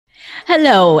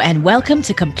Hello and welcome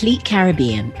to Complete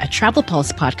Caribbean, a Travel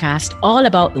Pulse podcast all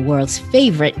about the world's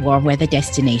favorite warm weather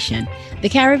destination, the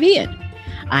Caribbean.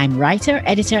 I'm writer,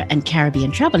 editor, and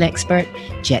Caribbean travel expert,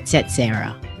 Jet Set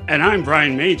Sarah. And I'm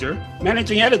Brian Major,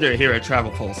 managing editor here at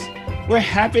Travel Pulse. We're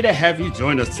happy to have you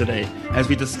join us today as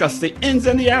we discuss the ins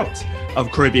and the outs of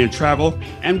Caribbean travel,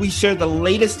 and we share the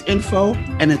latest info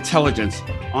and intelligence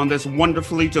on this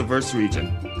wonderfully diverse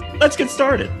region. Let's get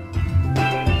started.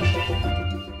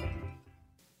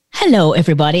 Hello,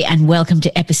 everybody, and welcome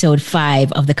to episode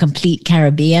 5 of the Complete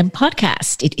Caribbean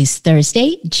podcast. It is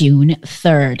Thursday, June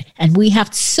 3rd, and we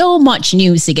have so much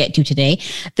news to get to today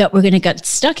that we're going to get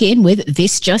stuck in with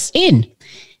This Just In.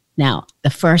 Now, the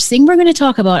first thing we're going to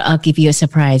talk about, I'll give you a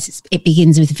surprise. It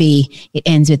begins with V. It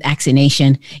ends with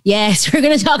vaccination. Yes, we're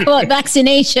going to talk about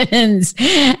vaccinations.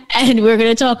 And we're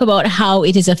going to talk about how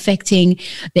it is affecting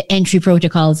the entry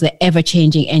protocols, the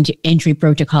ever-changing entry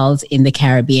protocols in the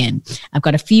Caribbean. I've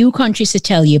got a few countries to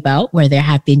tell you about where there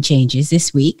have been changes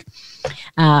this week.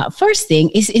 First thing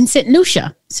is in St.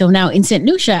 Lucia. So now in St.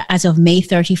 Lucia, as of May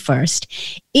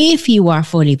 31st, if you are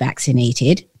fully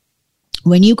vaccinated,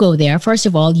 when you go there, first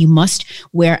of all, you must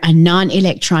wear a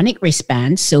non-electronic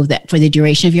wristband so that for the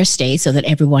duration of your stay, so that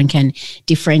everyone can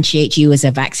differentiate you as a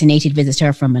vaccinated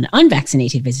visitor from an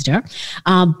unvaccinated visitor.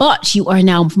 But you are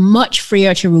now much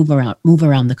freer to move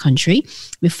around the country.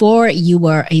 Before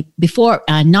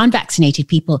non-vaccinated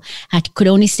people could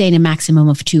only stay in a maximum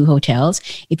of 2 hotels.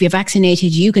 If you're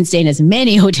vaccinated, you can stay in as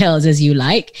many hotels as you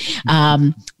like.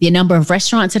 The number of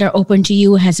restaurants that are open to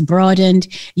you has broadened.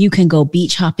 You can go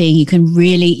beach hopping. You're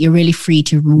really free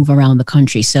to move around the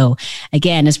country. So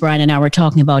again, as Brian and I were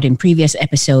talking about in previous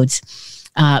episodes,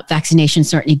 vaccination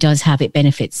certainly does have its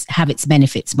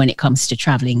benefits when it comes to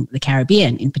traveling the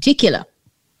Caribbean in particular.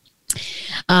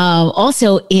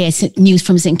 Also, is news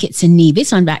from St. Kitts and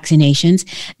Nevis on vaccinations.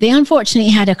 They unfortunately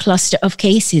had a cluster of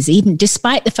cases, even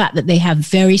despite the fact that they have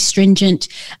very stringent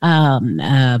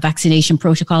vaccination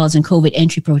protocols and COVID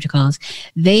entry protocols.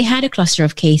 They had a cluster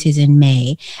of cases in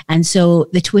May. And so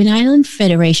the Twin Island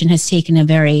Federation has taken a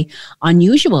very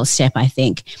unusual step, I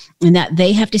think, in that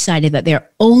they have decided that they're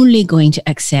only going to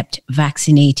accept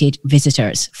vaccinated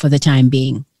visitors for the time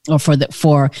being. Or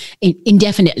for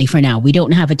indefinitely for now. We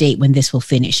don't have a date when this will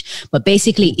finish. But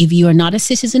basically, if you are not a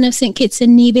citizen of St. Kitts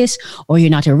and Nevis or you're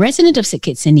not a resident of St.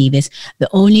 Kitts and Nevis, the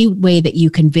only way that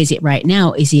you can visit right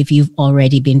now is if you've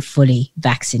already been fully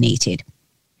vaccinated.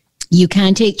 You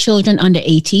can take children under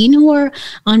 18 who are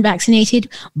unvaccinated,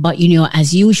 but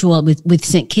as usual with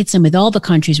St. Kitts and with all the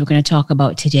countries we're going to talk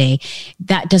about today,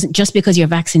 that doesn't, just because you're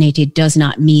vaccinated does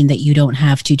not mean that you don't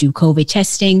have to do COVID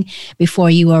testing before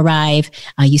you arrive.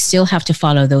 You still have to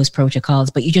follow those protocols,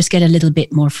 but you just get a little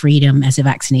bit more freedom as a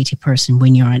vaccinated person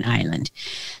when you're on island.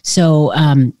 So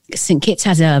St. Kitts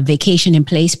has a vacation in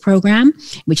place program,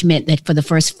 which meant that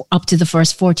for up to the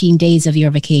first 14 days of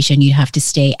your vacation, you have to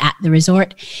stay at the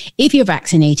resort. If you're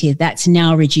vaccinated, that's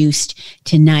now reduced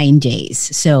to 9 days.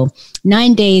 So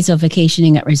 9 days of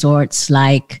vacationing at resorts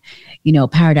like,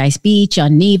 Paradise Beach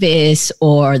on Nevis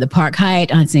or the Park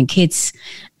Hyatt on St. Kitts,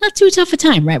 not too tough a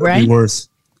time, right, Brian?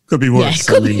 Could be worse.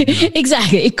 Yeah,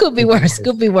 exactly. It could be worse.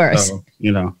 Could be worse. So,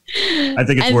 I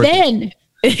think it's worth it.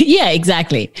 Yeah,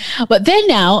 exactly. But then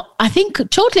now, I think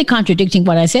totally contradicting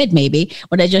what I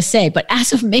just said, but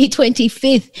as of May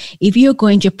 25th, if you're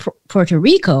going to Puerto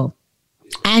Rico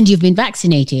and you've been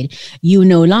vaccinated, you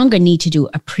no longer need to do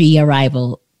a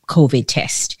pre-arrival COVID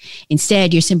test.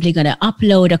 Instead, you're simply going to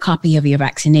upload a copy of your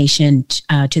vaccination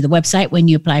to the website when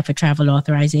you apply for travel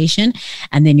authorization,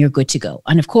 and then you're good to go.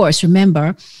 And of course,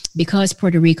 remember, because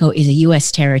Puerto Rico is a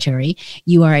U.S. territory,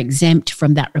 you are exempt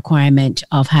from that requirement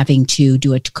of having to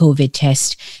do a COVID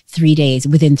test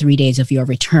within 3 days of your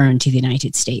return to the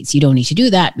United States. You don't need to do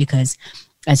that because,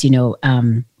 as you know,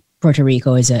 Puerto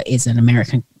Rico is an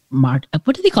American, what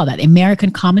do they call that?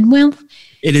 American Commonwealth?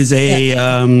 It is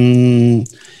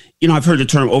I've heard the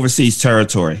term overseas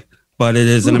territory, but it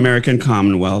is an American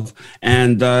Commonwealth.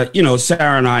 And,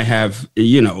 Sarah and I have,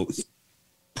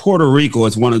 Puerto Rico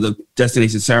is one of the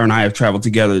destinations Sarah and I have traveled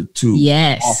together to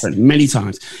often, many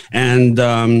times. And,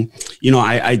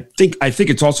 I think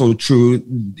it's also true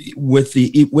with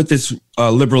this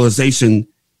liberalization.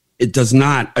 It does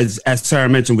not, as Sarah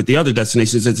mentioned with the other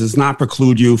destinations, it does not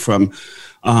preclude you from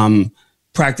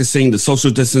practicing the social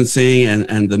distancing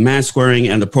and the mask wearing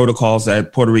and the protocols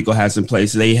that Puerto Rico has in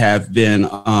place. They have been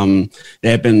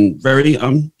very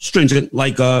stringent,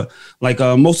 like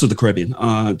most of the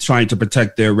Caribbean, trying to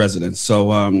protect their residents.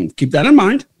 So keep that in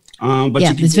mind. But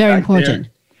it's very important.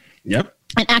 There. Yep.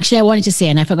 And actually, I wanted to say,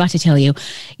 and I forgot to tell you,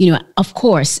 of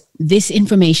course, this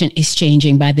information is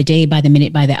changing by the day, by the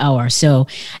minute, by the hour. So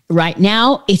right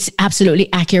now, it's absolutely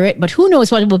accurate, but who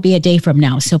knows what it will be a day from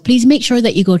now. So please make sure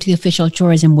that you go to the official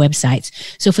tourism websites.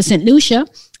 So for St. Lucia,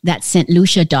 that's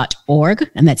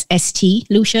stlucia.org, and that's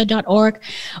stlucia.org.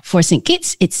 For St.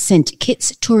 Kitts, it's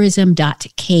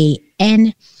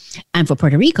stkitstourism.kn. And for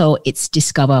Puerto Rico, it's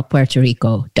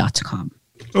discoverpuertorico.com.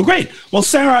 Oh, great. Well,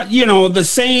 Sarah, the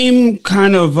same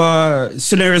kind of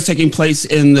scenarios taking place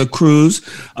in the cruise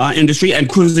industry and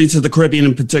cruising to the Caribbean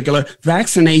in particular.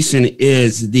 Vaccination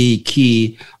is the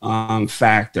key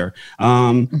factor.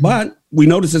 But we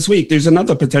noticed this week there's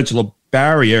another potential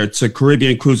barrier to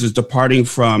Caribbean cruises departing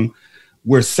from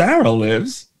where Sarah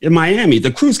lives in Miami,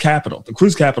 the cruise capital of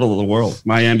the world,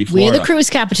 Miami, Florida. We're the cruise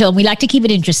capital. We like to keep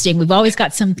it interesting. We've always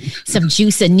got some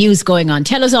juice and news going on.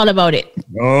 Tell us all about it.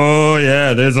 Oh,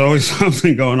 yeah. There's always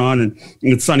something going on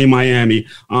in sunny Miami.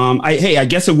 I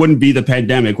guess it wouldn't be the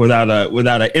pandemic without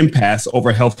an impasse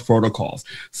over health protocols.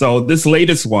 So this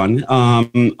latest one,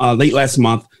 late last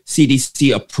month,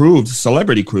 CDC approved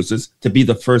Celebrity Cruises to be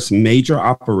the first major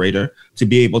operator to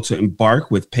be able to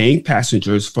embark with paying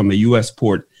passengers from a U.S.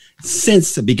 port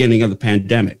since the beginning of the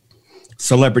pandemic.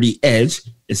 Celebrity Edge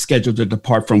is scheduled to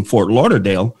depart from Fort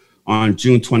Lauderdale on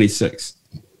June 26th.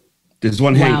 There's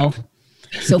one hang-up.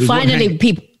 So finally,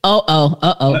 people...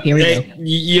 here we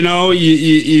go.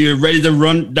 You're ready to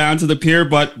run down to the pier,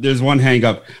 but there's one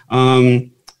hang-up.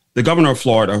 The governor of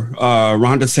Florida,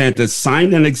 Ron DeSantis,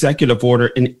 signed an executive order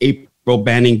in April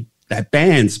that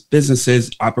bans businesses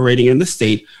operating in the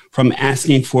state from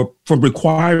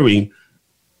requiring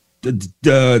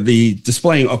the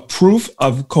displaying of proof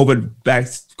of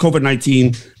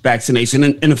COVID-19 vaccination.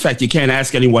 In effect, you can't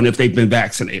ask anyone if they've been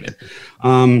vaccinated.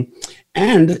 And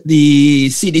the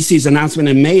CDC's announcement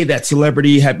in May that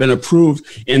Celebrity had been approved,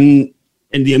 in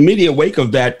the immediate wake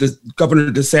of that,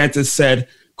 Governor DeSantis said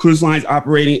cruise lines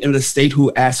operating in the state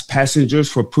who ask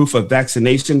passengers for proof of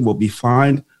vaccination will be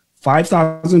fined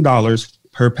 $5,000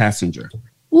 per passenger.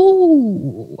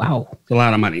 Ooh, wow. It's a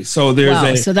lot of money. So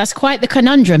so that's quite the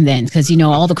conundrum then, because,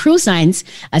 all the cruise lines,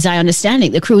 as I understand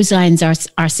it, the cruise lines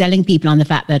are selling people on the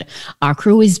fact that our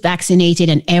crew is vaccinated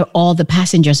and all the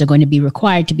passengers are going to be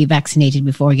required to be vaccinated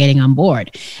before getting on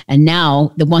board. And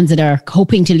now the ones that are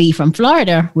hoping to leave from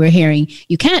Florida, we're hearing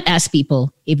you can't ask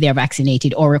people if they're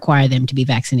vaccinated or require them to be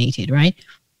vaccinated, right?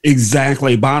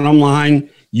 Exactly. Bottom line,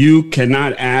 you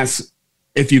cannot ask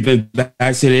if you've been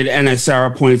vaccinated. And as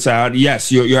Sarah points out,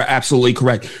 yes, you're absolutely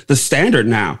correct. The standard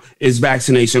now is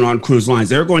vaccination on cruise lines.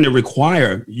 They're going to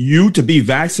require you to be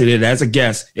vaccinated as a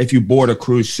guest if you board a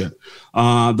cruise ship.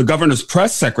 The governor's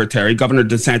press secretary, Governor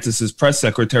DeSantis's press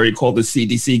secretary, called the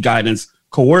CDC guidance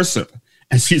coercive.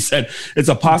 And she said it's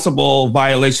a possible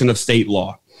violation of state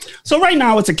law. So right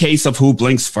now it's a case of who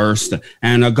blinks first.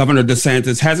 And Governor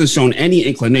DeSantis hasn't shown any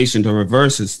inclination to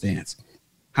reverse his stance.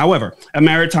 However,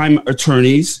 maritime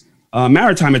attorneys,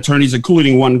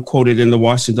 including one quoted in the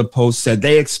Washington Post, said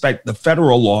they expect the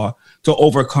federal law to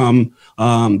overcome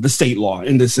the state law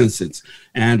in this instance.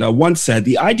 And one said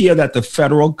the idea that the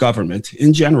federal government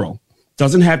in general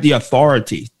doesn't have the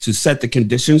authority to set the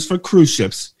conditions for cruise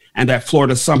ships and that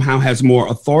Florida somehow has more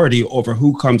authority over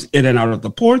who comes in and out of the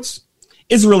ports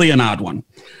is really an odd one.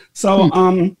 So,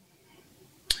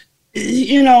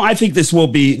 I think this will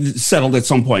be settled at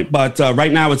some point, but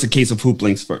right now it's a case of who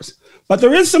blinks first. But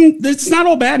it's not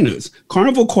all bad news.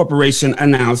 Carnival Corporation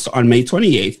announced on May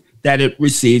 28th that it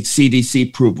received CDC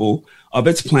approval of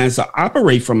its plans to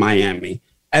operate from Miami,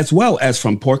 as well as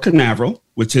from Port Canaveral,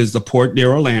 which is the port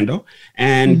near Orlando,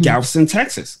 and Galveston,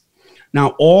 Texas.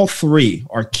 Now, all three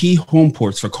are key home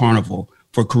ports for Carnival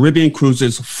for Caribbean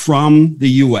cruises from the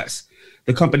U.S.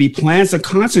 The company plans to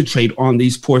concentrate on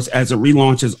these ports as it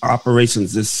relaunches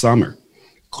operations this summer.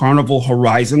 Carnival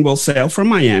Horizon will sail from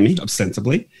Miami,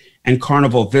 ostensibly, and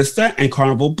Carnival Vista and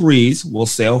Carnival Breeze will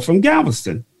sail from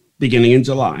Galveston, beginning in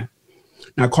July.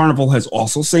 Now, Carnival has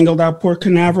also singled out Port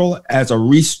Canaveral as a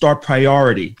restart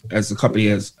priority, as the company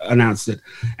has announced it,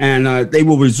 and they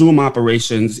will resume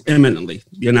operations imminently.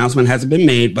 The announcement hasn't been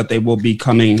made, but they will be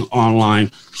coming online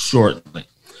shortly.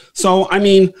 So,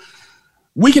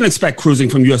 we can expect cruising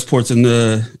from U.S. ports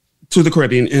to the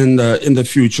Caribbean in the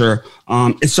future.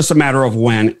 It's just a matter of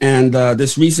when. And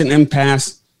this recent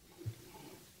impasse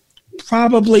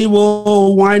probably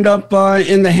will wind up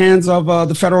in the hands of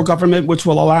the federal government, which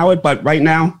will allow it. But right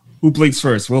now, who blinks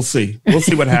first? We'll see. We'll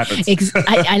see what happens.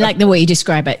 I like the way you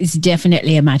describe it. It's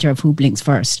definitely a matter of who blinks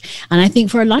first. And I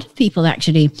think for a lot of people,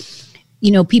 actually,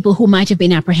 people who might have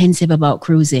been apprehensive about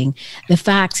cruising, the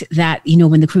fact that,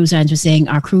 when the cruise lines were saying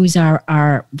our crews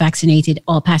are vaccinated,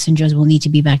 all passengers will need to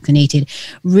be vaccinated,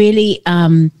 really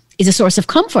is a source of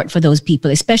comfort for those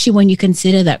people, especially when you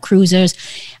consider that cruisers,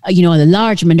 a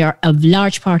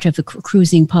large part of the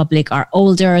cruising public are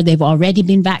older. They've already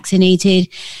been vaccinated.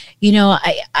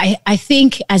 I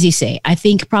think, as you say, I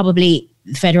think probably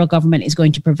the federal government is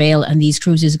going to prevail, and these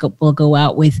cruises will go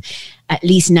out with at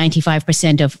least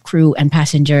 95% of crew and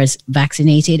passengers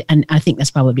vaccinated. And I think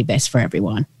that's probably best for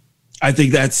everyone. I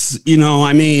think that's,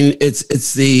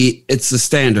 it's the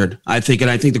standard, I think.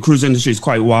 And I think the cruise industry is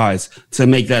quite wise to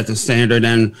make that the standard.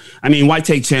 And why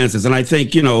take chances? And I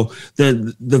think,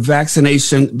 the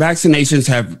vaccinations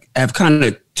have kind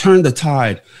of turned the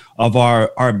tide of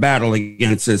our battle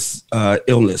against this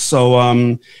illness. So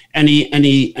any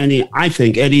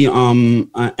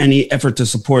effort to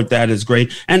support that is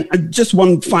great. And just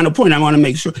one final point, I want to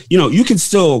make sure,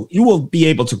 you will be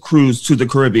able to cruise to the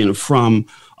Caribbean from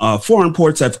foreign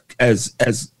ports, as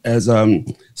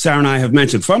Sarah and I have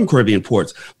mentioned, from Caribbean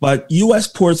ports. But U.S.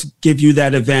 ports give you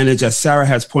that advantage, as Sarah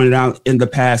has pointed out in the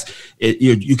past.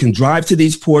 You can drive to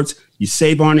these ports, you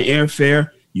save on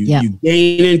airfare. You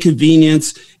gain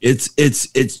inconvenience.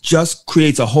 It's just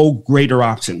creates a whole greater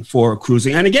option for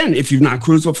cruising. And again, if you've not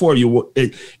cruised before,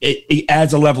 it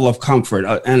adds a level of comfort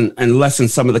and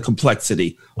lessens some of the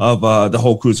complexity of the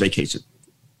whole cruise vacation.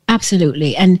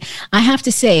 Absolutely. And I have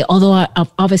to say, although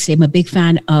obviously I'm a big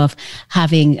fan of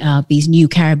having these new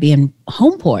Caribbean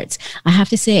home ports, I have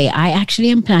to say I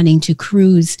actually am planning to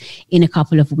cruise in a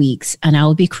couple of weeks, and I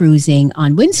will be cruising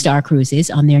on Windstar Cruises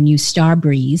on their new Star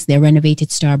Breeze, their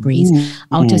renovated Star Breeze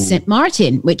out of St.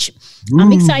 Martin, which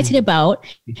I'm excited about,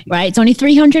 right? It's only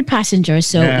 300 passengers,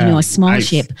 so, a small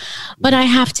ship. But I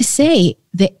have to say,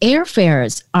 the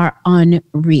airfares are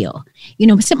unreal.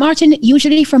 St. Martin,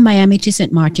 usually from Miami to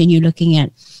St. Martin, you're looking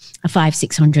at a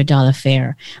 $500-600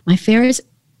 fare. My fare is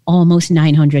almost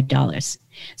 $900.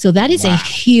 So that is a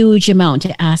huge amount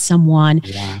to ask someone,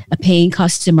 a paying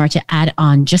customer, to add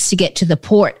on just to get to the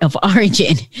port of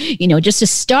origin. Just to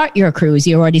start your cruise,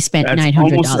 you already spent $900.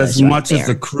 Almost as much as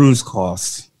the cruise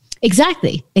costs.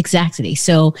 Exactly.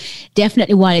 So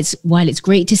definitely, while it's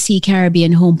great to see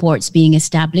Caribbean home ports being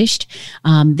established,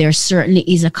 there certainly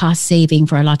is a cost saving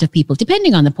for a lot of people,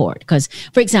 depending on the port. Because,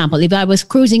 for example, if I was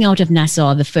cruising out of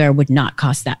Nassau, the fare would not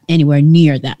cost that anywhere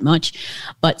near that much.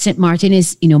 But St. Martin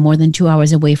is, more than 2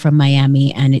 hours away from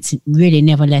Miami, and it's really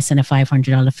never less than a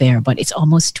 $500 fare, but it's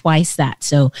almost twice that.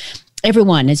 So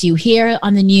everyone, as you hear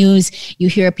on the news, you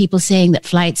hear people saying that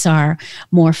flights are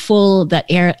more full, that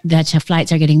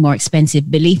flights are getting more expensive.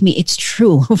 Believe me, it's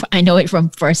true. I know it from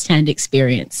firsthand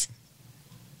experience.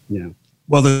 Yeah.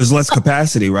 Well, there's less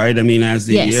capacity, right? As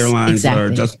the airlines are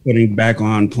just putting back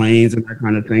on planes and that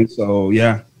kind of thing. So,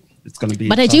 it's going to be.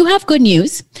 But tough. I do have good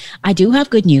news.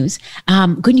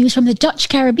 Good news from the Dutch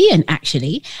Caribbean,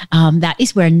 actually. That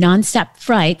is where nonstop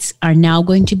flights are now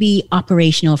going to be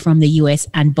operational from the U.S.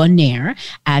 and Bonaire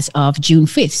as of June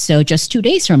 5th. So just 2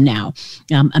 days from now.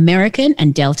 American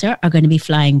and Delta are going to be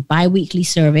flying bi-weekly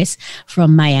service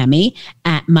from Miami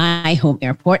at my home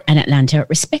airport and Atlanta,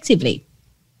 respectively.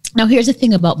 Now, here's the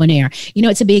thing about Bonaire.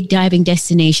 It's a big diving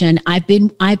destination. I've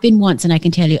been once, and I can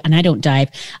tell you, and I don't dive,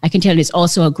 I can tell you it's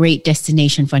also a great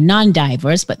destination for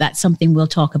non-divers, but that's something we'll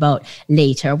talk about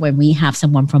later when we have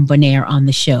someone from Bonaire on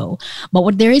the show.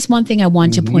 But there is one thing I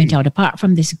want to point out, apart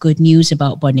from this good news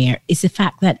about Bonaire, is the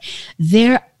fact that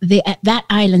that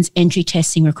island's entry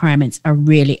testing requirements are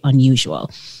really unusual.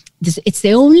 It's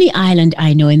the only island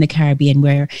I know in the Caribbean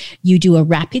where you do a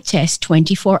rapid test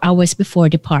 24 hours before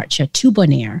departure to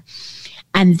Bonaire.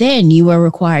 And then you are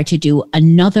required to do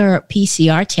another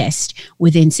PCR test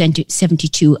within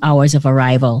 72 hours of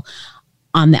arrival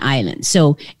on the island.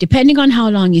 So depending on how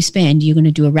long you spend, you're going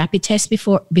to do a rapid test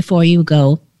before you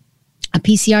go, a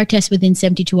PCR test within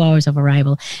 72 hours of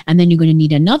arrival, and then you're going to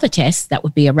need another test that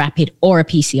would be a rapid or a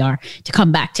PCR to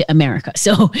come back to America.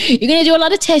 So you're going to do a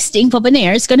lot of testing for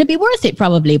Bonaire. It's going to be worth it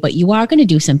probably, but you are going to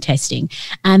do some testing.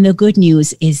 And the good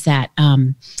news is that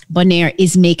Bonaire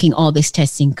is making all this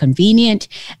testing convenient.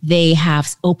 They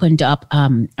have opened up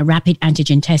a rapid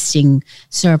antigen testing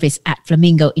service at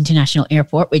Flamingo International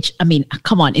Airport, which,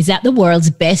 come on, is that the world's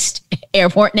best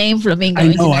airport name, Flamingo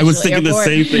International Airport? I was thinking the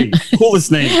same thing.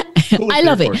 Coolest name. I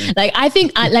love it. Like I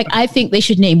think they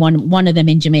should name one of them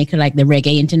in Jamaica, like the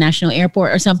Reggae International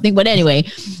Airport or something. But anyway,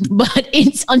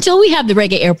 until we have the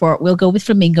Reggae Airport, we'll go with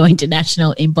Flamingo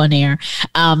International in Bonaire,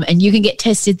 and you can get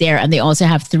tested there. And they also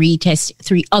have three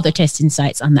other testing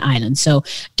sites on the island. So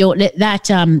don't let that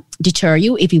deter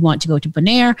you. If you want to go to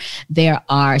Bonaire, there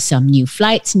are some new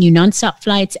flights, new nonstop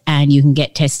flights, and you can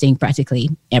get testing practically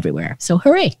everywhere. So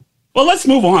hooray! Well, let's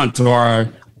move on to our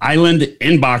Island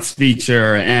Inbox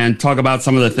feature and talk about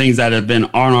some of the things that have been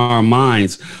on our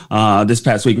minds this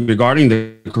past week regarding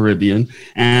the Caribbean.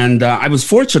 And I was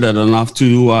fortunate enough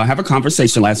to have a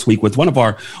conversation last week with one of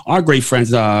our great friends.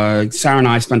 Sarah and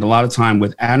I spent a lot of time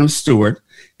with Adam Stewart,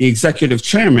 the executive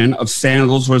chairman of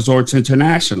Sandals Resorts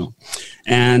International.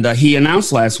 And he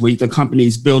announced last week the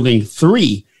company's building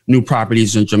 3 new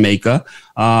properties in Jamaica,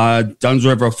 Dunn's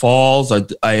River Falls,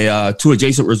 2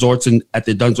 adjacent resorts at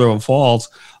the Dunn's River Falls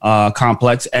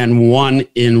complex, and 1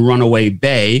 in Runaway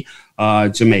Bay,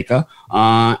 Jamaica.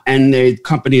 And the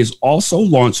company is also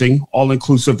launching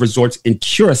all-inclusive resorts in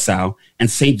Curacao and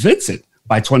St. Vincent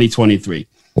by 2023.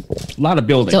 A lot of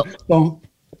building.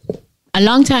 A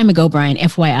long time ago, Brian,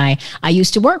 FYI, I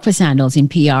used to work for Sandals in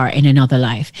PR in another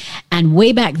life. And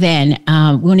way back then,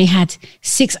 we only had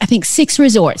 6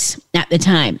 resorts at the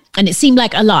time. And it seemed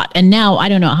like a lot. And now, I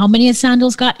don't know, how many has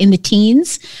Sandals got? In the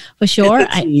teens, for sure?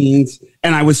 Teens.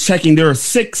 And I was checking, there are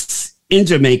 6 in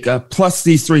Jamaica, plus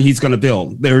these 3 he's going to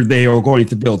build. They are going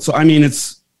to build. So, I mean,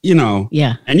 it's,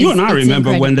 Yeah. And you and I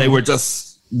remember when they were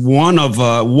just one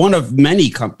of many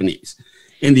companies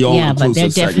in the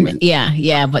all-inclusive segment.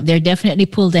 But they're definitely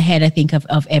pulled ahead, I think,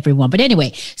 of everyone. But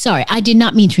anyway, sorry, I did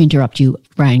not mean to interrupt you,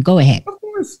 Brian. Go ahead.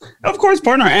 Of course,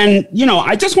 partner. And,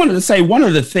 I just wanted to say one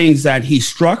of the things that he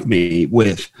struck me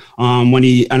with when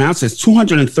he announced his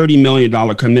 $230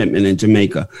 million commitment in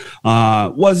Jamaica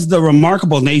was the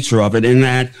remarkable nature of it, in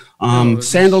that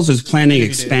Sandals is planning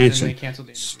expansion,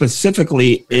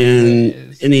 specifically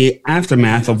in the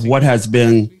aftermath of what has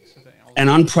been an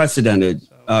unprecedented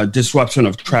disruption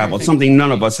of travel, something none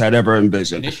of us had ever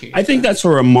envisioned. I think that's a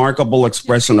remarkable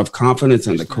expression of confidence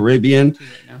in the Caribbean,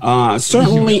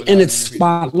 certainly in its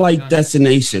spotlight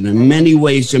destination. In many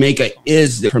ways, Jamaica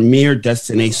is the premier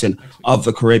destination of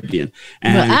the Caribbean.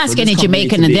 And ask any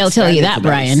Jamaican and they'll tell you that,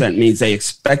 Brian. That means they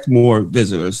expect more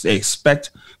visitors. They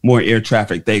expect more air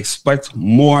traffic. They expect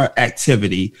more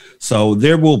activity. So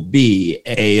there will be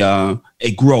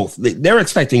a growth. They're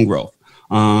expecting growth.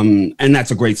 And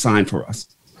that's a great sign for us.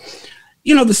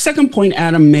 The second point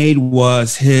Adam made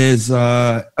was his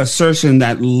assertion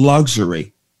that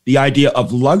luxury, the idea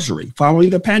of luxury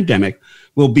following the pandemic,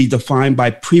 will be defined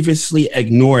by previously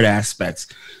ignored aspects,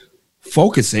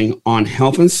 focusing on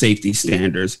health and safety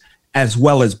standards, as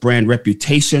well as brand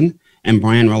reputation and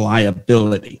brand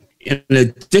reliability. In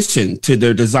addition to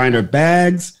their designer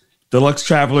bags, deluxe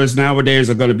travelers nowadays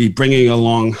are going to be bringing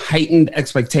along heightened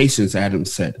expectations, Adam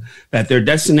said, that their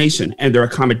destination and their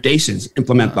accommodations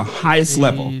implement the highest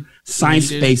level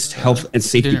science-based health and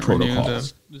safety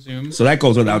protocols. So that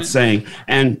goes without saying.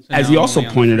 And as he also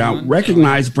pointed out,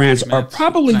 recognized brands are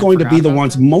probably going to be the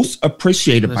ones most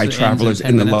appreciated by travelers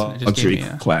in the luxury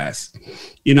class.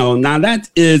 Now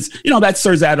that is, that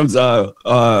serves Adam's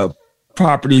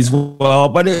properties well,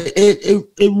 but it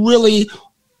really...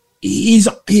 He's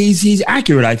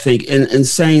accurate, I think, in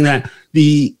saying that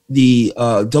the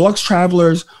deluxe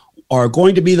travelers are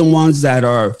going to be the ones that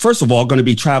are, first of all, going to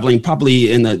be traveling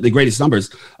probably in the greatest numbers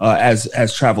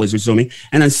as travel is resuming.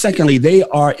 And then secondly, they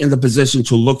are in the position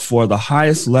to look for the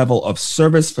highest level of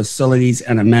service, facilities,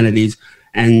 and amenities,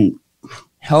 and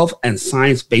health and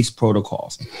science-based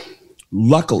protocols.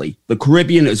 Luckily, the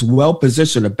Caribbean is well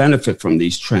positioned to benefit from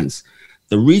these trends.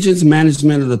 The region's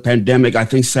management of the pandemic, I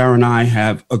think Sarah and I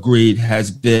have agreed,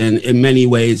 has been in many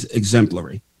ways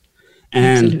exemplary.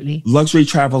 And Absolutely. Luxury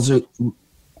travelers,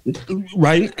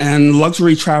 right? And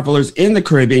luxury travelers in the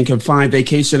Caribbean can find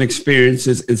vacation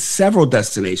experiences in several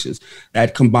destinations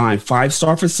that combine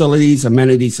 5-star facilities,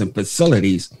 amenities, and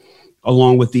facilities,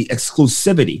 along with the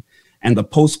exclusivity and the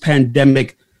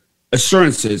post-pandemic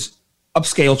assurances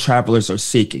upscale travelers are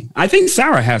seeking. I think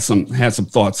Sarah has some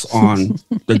thoughts on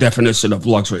the definition of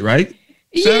luxury, right?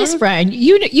 Yes, Brian,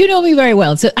 you know me very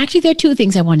well. So actually, there are 2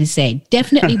 things I want to say.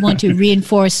 Definitely want to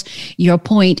reinforce your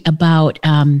point about,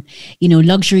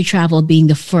 luxury travel being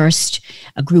the first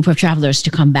group of travelers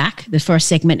to come back, the first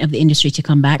segment of the industry to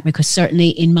come back, because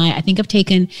certainly I think I've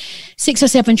taken 6 or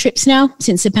 7 trips now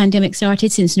since the pandemic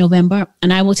started, since November.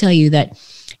 And I will tell you that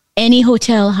any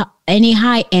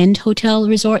high-end hotel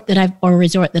resort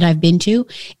that I've been to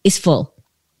is full.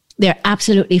 They're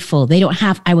absolutely full. They don't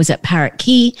have, I was at Parrot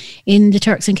Key in the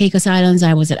Turks and Caicos Islands.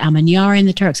 I was at Amanyara in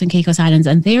the Turks and Caicos Islands,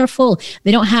 and they are full.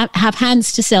 They don't have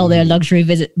hands to sell their luxury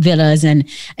villas and,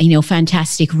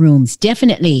 fantastic rooms.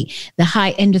 Definitely the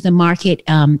high end of the market.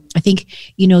 I think,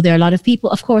 there are a lot of people,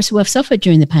 of course, who have suffered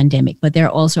during the pandemic, but there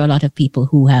are also a lot of people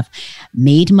who have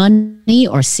made money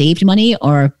or saved money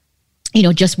or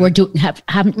just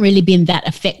haven't really been that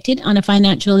affected on a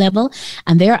financial level,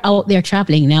 and they're out there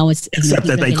traveling now. Except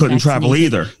that they couldn't travel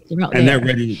either, and they're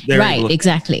ready. Right,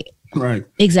 exactly. Right.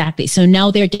 Exactly. So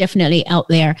now they're definitely out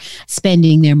there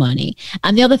spending their money.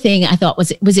 And the other thing I thought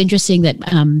was interesting that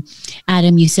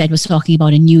Adam, you said, was talking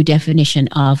about a new definition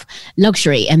of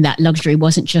luxury, and that luxury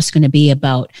wasn't just going to be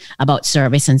about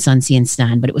service and Sunsea and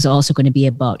Stan, but it was also going to be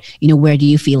about, where do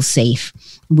you feel safe?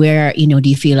 Where, do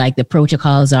you feel like the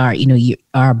protocols are, you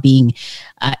are being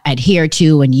adhered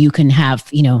to, and you can have,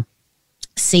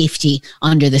 safety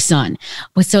under the sun.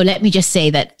 But so let me just say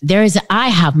that I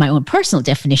have my own personal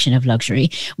definition of luxury,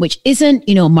 which isn't,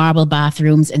 marble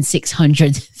bathrooms and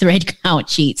 600 thread count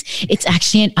sheets. It's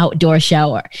actually an outdoor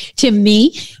shower. To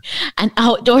me, an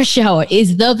outdoor shower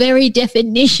is the very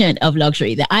definition of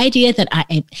luxury. The idea that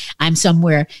I'm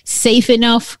somewhere safe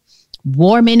enough,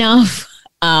 warm enough,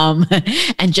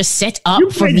 and just set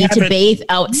up for me to bathe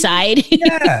outside.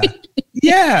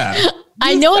 Yeah.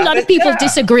 I know a lot of people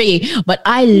disagree, but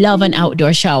I love an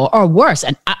outdoor shower, or worse,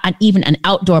 even an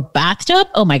outdoor bathtub.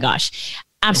 Oh my gosh.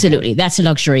 Absolutely. That's a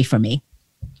luxury for me.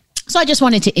 So I just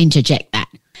wanted to interject that.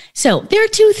 So there are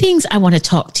two things I want to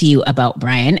talk to you about,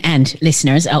 Brian, and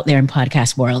listeners out there in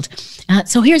podcast world.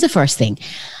 So here's the first thing.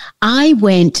 I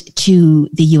went to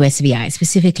the USVI,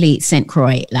 specifically St.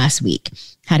 Croix, last week.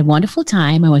 Had a wonderful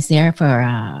time. I was there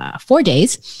for 4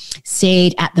 days,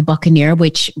 stayed at the Buccaneer,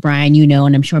 which, Brian,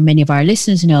 and I'm sure many of our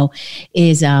listeners know,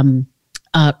 is a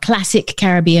classic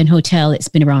Caribbean hotel. It's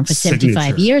been around for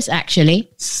 75 years,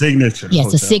 actually. Signature. Yes,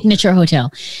 hotel. A signature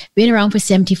hotel. Been around for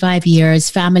 75 years,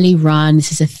 family run.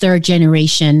 This is a third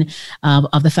generation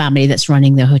of the family that's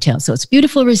running the hotel. So it's a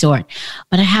beautiful resort.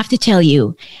 But I have to tell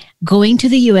you, going to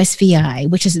the USVI,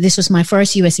 this was my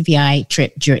first USVI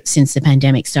trip since the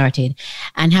pandemic started,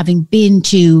 and having been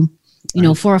to,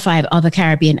 4 or 5 other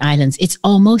Caribbean islands, it's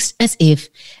almost as if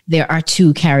there are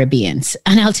 2 Caribbeans.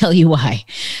 And I'll tell you why.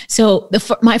 So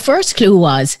my first clue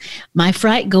was my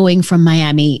flight going from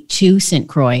Miami to St.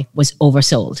 Croix was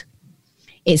oversold.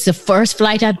 It's the first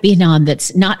flight I've been on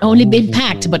that's not only been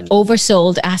packed, but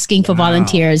oversold, asking for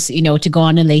volunteers, to go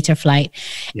on a later flight.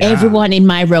 Yeah. Everyone in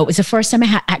my row, it was the first time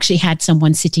I actually had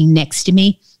someone sitting next to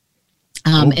me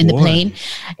in the plane.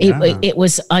 It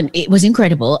was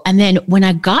incredible. And then when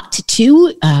I got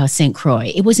to St.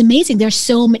 Croix, it was amazing.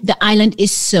 The island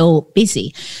is so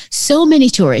busy, so many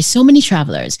tourists, so many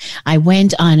travelers. I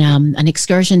went on an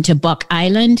excursion to Buck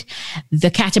Island.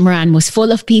 The catamaran was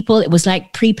full of people. It was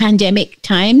like pre-pandemic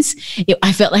times.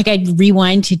 I felt like I'd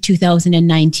rewind to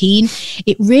 2019.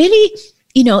 It really,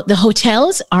 the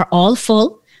hotels are all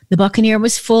full. The Buccaneer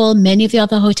was full. Many of the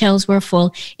other hotels were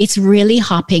full. It's really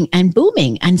hopping and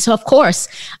booming. And so, of course,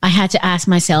 I had to ask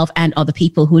myself and other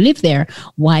people who live there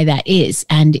why that is.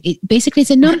 And it basically is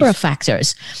a number of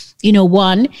factors.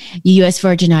 One, U.S.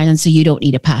 Virgin Islands, so you don't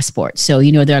need a passport. So,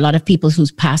 there are a lot of people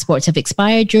whose passports have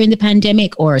expired during the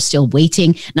pandemic or are still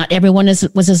waiting. Not everyone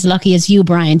was as lucky as you,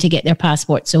 Brian, to get their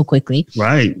passport so quickly.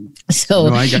 Right. So,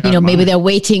 maybe they're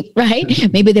waiting,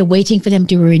 right? Maybe they're waiting for them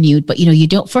to be renewed. But, you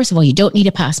don't, first of all, you don't need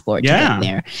a passport to get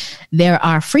there. There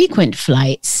are frequent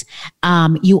flights.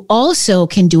 You also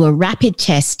can do a rapid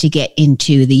test to get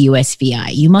into the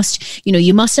USVI.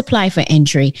 You must apply for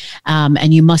entry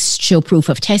and you must show proof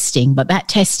of testing. But that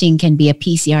testing can be a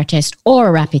PCR test or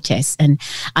a rapid test. And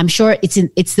I'm sure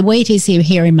it's the way it is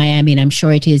here in Miami, and I'm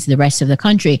sure it is the rest of the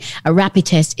country. A rapid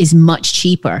test is much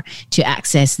cheaper to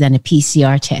access than a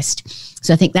PCR test.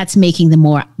 So I think that's making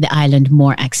the island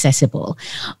more accessible.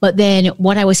 But then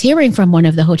what I was hearing from one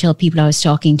of the hotel people I was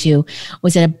talking to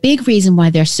was that a big reason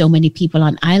why there's so many people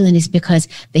on island is because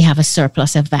they have a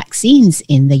surplus of vaccines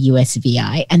in the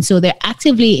USVI. And so they're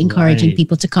actively encouraging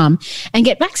people to come and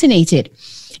get vaccinated.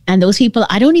 And those people,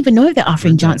 I don't even know if they're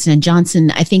offering Johnson &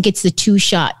 Johnson. I think it's the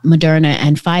 2-shot Moderna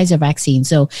and Pfizer vaccine.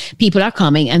 So people are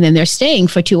coming and then they're staying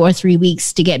for 2 or 3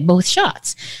 weeks to get both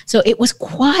shots. So it was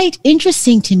quite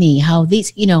interesting to me how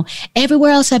these,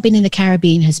 everywhere else I've been in the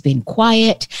Caribbean has been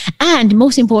quiet. And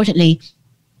most importantly,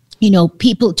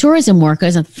 people, tourism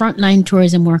workers and frontline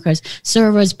tourism workers,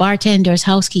 servers, bartenders,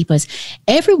 housekeepers,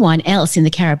 everyone else in the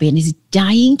Caribbean is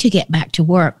dying to get back to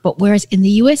work. But whereas in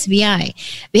the USVI,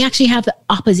 they actually have the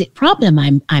opposite problem,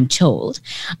 I'm told.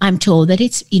 I'm told that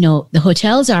it's, the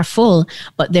hotels are full,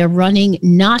 but they're running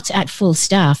not at full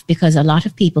staff because a lot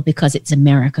of people, because it's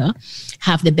America,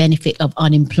 have the benefit of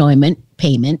unemployment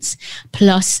payments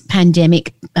plus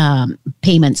pandemic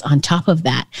payments on top of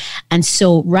that. And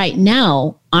so right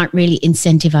now aren't really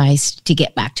incentivized to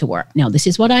get back to work. Now, this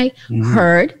is what I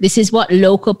heard. This is what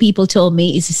local people told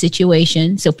me is the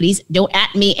situation. So please don't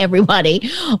at me,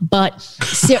 everybody. But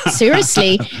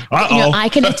seriously, I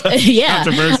can,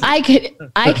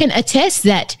 I can attest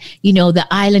that, the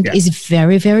island is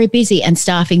very, very busy and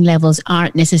staffing levels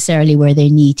aren't necessarily where they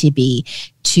need to be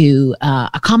to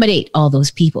accommodate all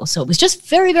those people. So it was just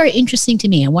very, very interesting to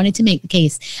me. I wanted to make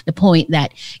the point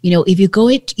that, if you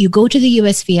go to the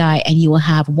USVI and you will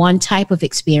have one type of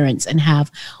experience and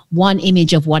have one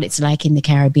image of what it's like in the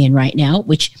Caribbean right now,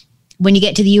 which when you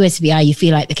get to the USVI, you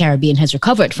feel like the Caribbean has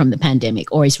recovered from the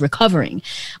pandemic or is recovering.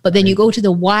 But then you go to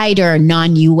the wider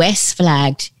non-US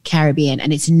flagged Caribbean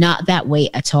and it's not that way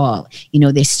at all.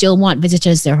 They still want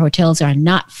visitors. Their hotels are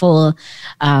not full.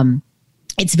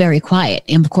 It's very quiet.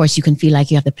 And of course, you can feel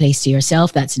like you have the place to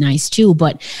yourself. That's nice too.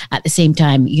 But at the same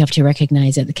time, you have to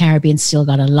recognize that the Caribbean still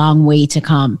got a long way to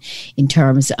come in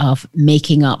terms of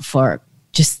making up for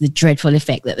just the dreadful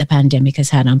effect that the pandemic has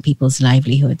had on people's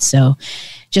livelihoods. So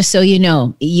just so you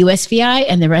know, USVI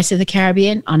and the rest of the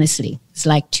Caribbean, honestly, it's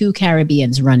like two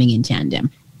Caribbeans running in tandem.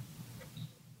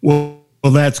 Well,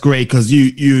 that's great because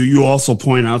you also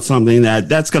point out something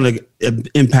that's going to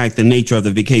impact the nature of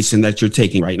the vacation that you're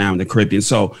taking right now in the Caribbean.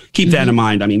 So keep that in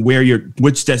mind. I mean,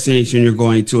 which destination you're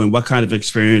going to and what kind of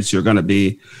experience you're going to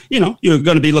be, you're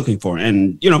going to be looking for.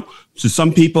 And, to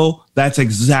some people, that's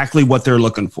exactly what they're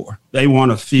looking for. They want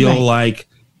to feel like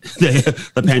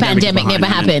the pandemic never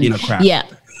happened. Crap. Yeah.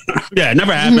 Yeah, it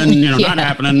never happened, not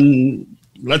happening.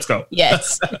 Let's go.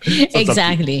 Yes,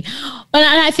 exactly. But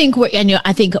I think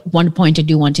I think one point I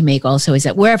do want to make also is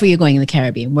that wherever you're going in the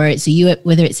Caribbean, whether it's the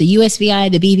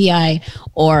USVI, the BVI,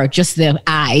 or just the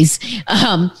I's,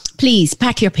 please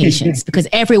pack your patience because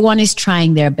everyone is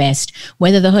trying their best.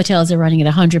 Whether the hotels are running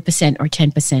at 100% or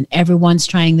 10%, everyone's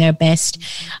trying their best.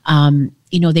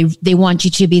 They want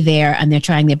you to be there and they're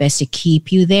trying their best to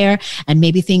keep you there. And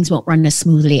maybe things won't run as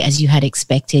smoothly as you had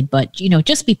expected, but,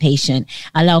 just be patient.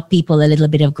 Allow people a little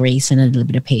bit of grace and a little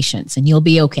bit of patience and you'll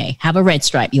be okay. Have a red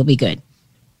stripe. You'll be good.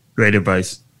 Great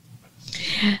advice.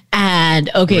 And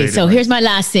here's my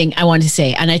last thing I want to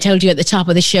say. And I told you at the top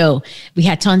of the show, we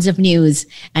had tons of news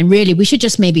and really we should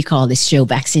just maybe call this show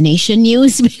vaccination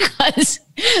news because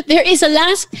there is a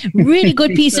last really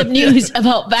good piece of news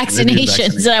about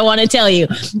vaccinations that I want to tell you.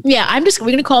 Yeah, we're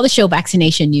going to call the show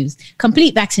vaccination news,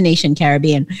 complete vaccination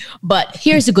Caribbean. But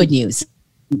here's the good news.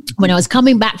 When I was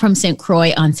coming back from St.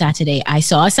 Croix on Saturday, I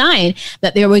saw a sign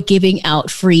that they were giving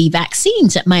out free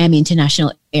vaccines at Miami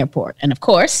International Airport. And of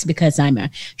course, because I'm a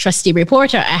trusty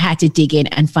reporter, I had to dig in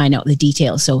and find out the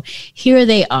details. So here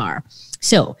they are.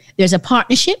 So there's a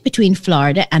partnership between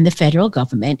Florida and the federal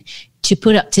government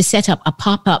to set up a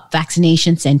pop-up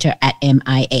vaccination center at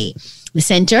MIA. The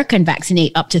center can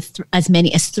vaccinate up to as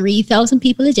many as 3,000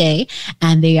 people a day,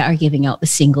 and they are giving out the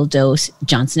single-dose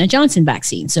Johnson & Johnson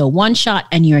vaccine. So one shot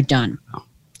and you're done.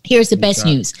 Here's the best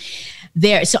news.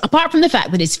 So apart from the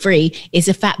fact that it's free, is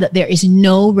the fact that there is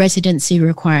no residency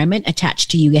requirement attached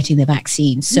to you getting the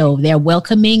vaccine. So they're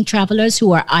welcoming travelers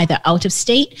who are either out of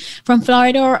state from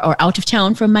Florida or out of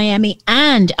town from Miami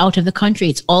and out of the country.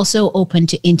 It's also open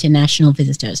to international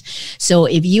visitors. So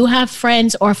if you have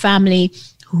friends or family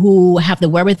who have the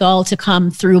wherewithal to come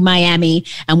through Miami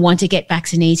and want to get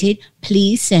vaccinated,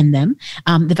 please send them.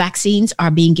 The vaccines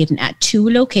are being given at 2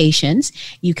 locations.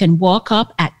 You can walk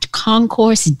up at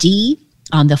Concourse D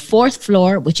on the 4th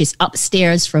floor, which is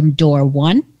upstairs from door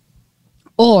 1.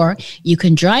 Or you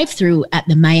can drive through at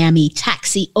the Miami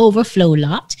Taxi Overflow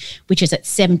lot, which is at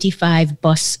 75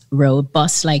 Bus Road.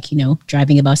 Bus,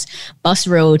 driving a bus. Bus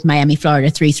Road, Miami,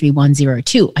 Florida,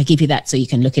 33102. I give you that so you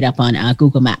can look it up on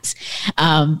Google Maps.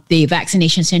 The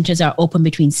vaccination centers are open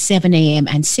between 7 a.m.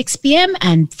 and 6 p.m.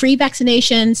 and free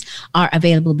vaccinations are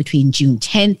available between June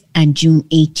 10th and June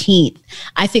 18th.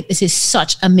 I think this is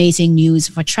such amazing news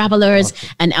for travelers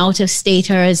and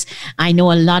out-of-staters. I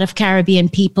know a lot of Caribbean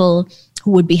people who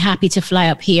would be happy to fly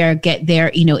up here, get there,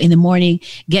 in the morning,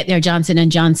 get their Johnson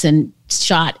 & Johnson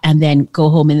shot, and then go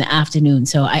home in the afternoon.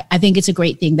 So I think it's a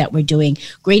great thing that we're doing.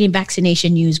 Great in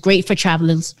vaccination news, great for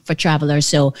travelers.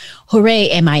 So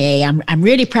hooray, MIA. I'm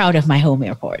really proud of my home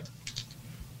airport.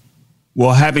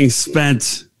 Well, having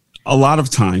spent a lot of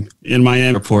time in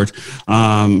Miami Airport,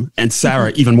 and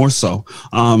Sarah even more so.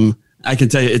 I can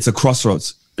tell you it's a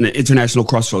crossroads, an international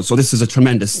crossroads. So this is a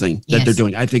tremendous thing that they're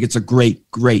doing. I think it's a great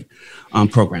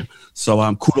program.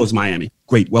 So kudos, Miami.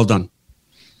 Great. Well done.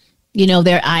 You know,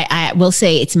 I will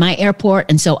say it's my airport.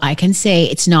 And so I can say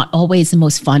it's not always the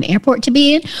most fun airport to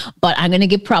be in, but I'm going to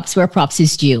give props where props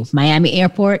is due. Miami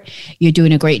Airport, you're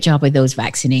doing a great job with those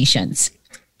vaccinations.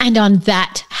 And on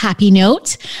that happy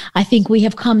note, I think we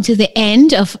have come to the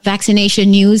end of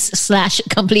Vaccination News /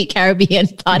 Complete Caribbean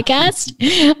podcast.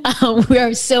 We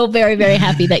are so very, very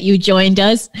happy that you joined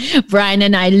us. Brian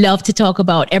and I love to talk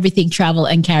about everything travel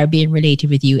and Caribbean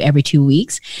related with you every 2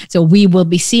 weeks. So we will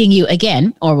be seeing you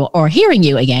again or hearing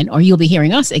you again, or you'll be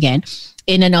hearing us again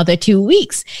in another 2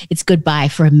 weeks. It's goodbye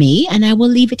from me, and I will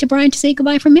leave it to Brian to say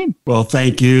goodbye from him. Well,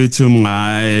 thank you to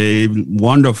my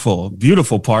wonderful,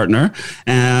 beautiful partner.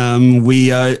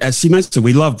 We, as she mentioned,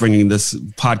 we love bringing this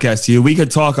podcast to you. We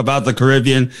could talk about the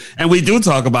Caribbean, and we do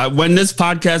talk about when this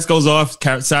podcast goes off.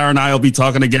 Sarah and I will be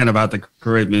talking again about the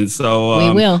Caribbean. So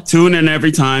we will tune in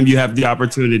every time you have the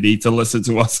opportunity to listen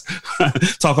to us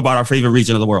talk about our favorite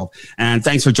region of the world. And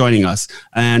thanks for joining us.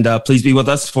 And please be with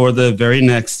us for the very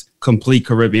next Complete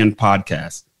Caribbean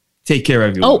podcast. Take care,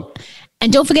 everyone. Oh,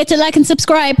 and don't forget to like and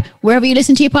subscribe wherever you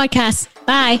listen to your podcasts.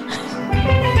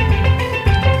 Bye.